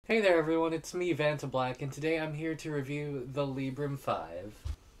Hey there everyone, it's me, Vantablack, and today I'm here to review the Librem 5.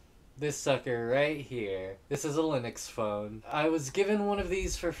 This sucker right here. This is a Linux phone. I was given one of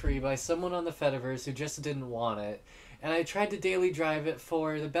these for free by someone on the Fediverse who just didn't want it, and I tried to daily drive it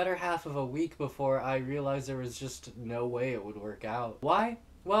for the better half of a week before I realized there was just no way it would work out. Why?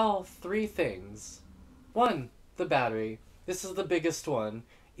 Well, three things. One, the battery. This is the biggest one.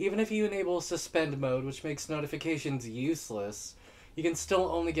 Even if you enable suspend mode, which makes notifications useless, you can still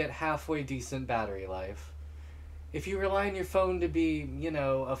only get halfway decent battery life. If you rely on your phone to be,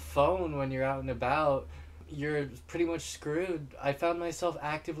 a phone when you're out and about, you're pretty much screwed. I found myself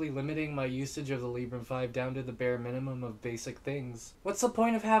actively limiting my usage of the Librem 5 down to the bare minimum of basic things. What's the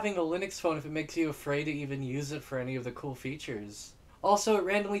point of having a Linux phone if it makes you afraid to even use it for any of the cool features? Also, it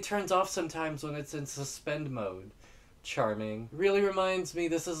randomly turns off sometimes when it's in suspend mode. Charming. Really reminds me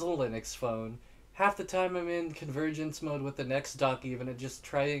this is a Linux phone. Half the time I'm in convergence mode with the next dock even, and just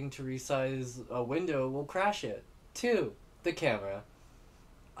trying to resize a window will crash it. 2. The camera.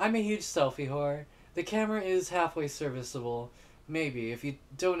 I'm a huge selfie whore. The camera is halfway serviceable. Maybe, if you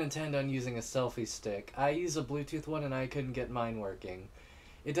don't intend on using a selfie stick. I use a Bluetooth one and I couldn't get mine working.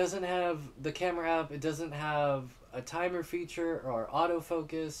 It doesn't have the camera app, it doesn't have a timer feature or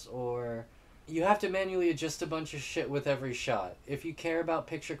autofocus, or you have to manually adjust a bunch of shit with every shot. If you care about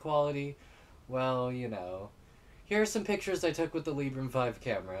picture quality, well, Here are some pictures I took with the Librem 5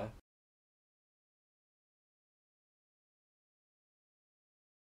 camera.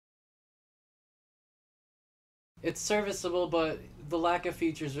 It's serviceable, but the lack of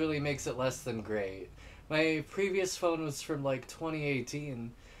features really makes it less than great. My previous phone was from like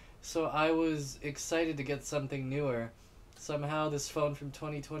 2018, so I was excited to get something newer. Somehow this phone from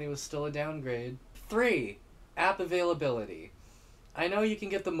 2020 was still a downgrade. 3. App availability. I know you can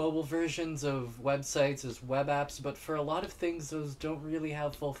get the mobile versions of websites as web apps, but for a lot of things those don't really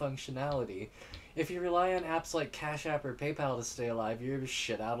have full functionality. If you rely on apps like Cash App or PayPal to stay alive, you're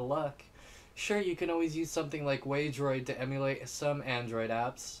shit out of luck. Sure, you can always use something like Waydroid to emulate some Android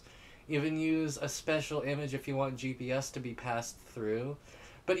apps, even use a special image if you want GPS to be passed through.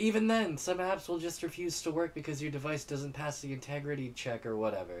 But even then, some apps will just refuse to work because your device doesn't pass the integrity check or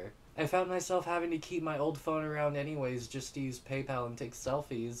whatever. I found myself having to keep my old phone around anyways just to use PayPal and take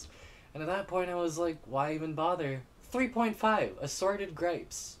selfies, and at that point I was like, why even bother? 3.5. Assorted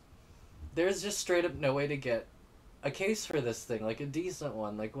gripes. There's just straight up no way to get a case for this thing, like a decent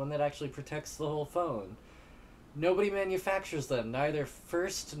one, like one that actually protects the whole phone. Nobody manufactures them, neither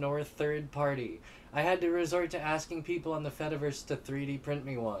first nor third party. I had to resort to asking people on the Fediverse to 3D print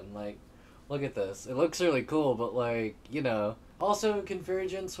me one. Like, look at this. It looks really cool, but Also,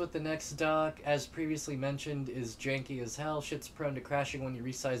 convergence with the next dock, as previously mentioned, is janky as hell. Shit's prone to crashing when you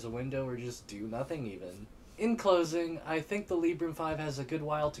resize a window or just do nothing even. In closing, I think the Librem 5 has a good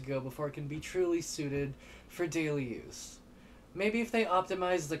while to go before it can be truly suited for daily use. Maybe if they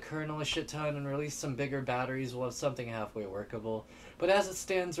optimize the kernel a shit ton and release some bigger batteries, we'll have something halfway workable. But as it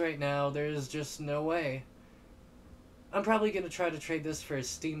stands right now, there's just no way. I'm probably going to try to trade this for a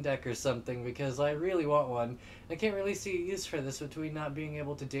Steam Deck or something because I really want one. I can't really see a use for this between not being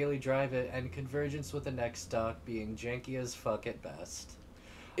able to daily drive it and convergence with the next dock being janky as fuck at best.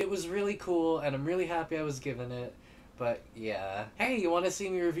 It was really cool and I'm really happy I was given it, but yeah. Hey, you want to see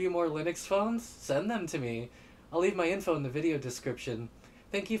me review more Linux phones? Send them to me. I'll leave my info in the video description.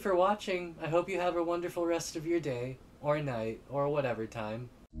 Thank you for watching. I hope you have a wonderful rest of your day, or night, or whatever time.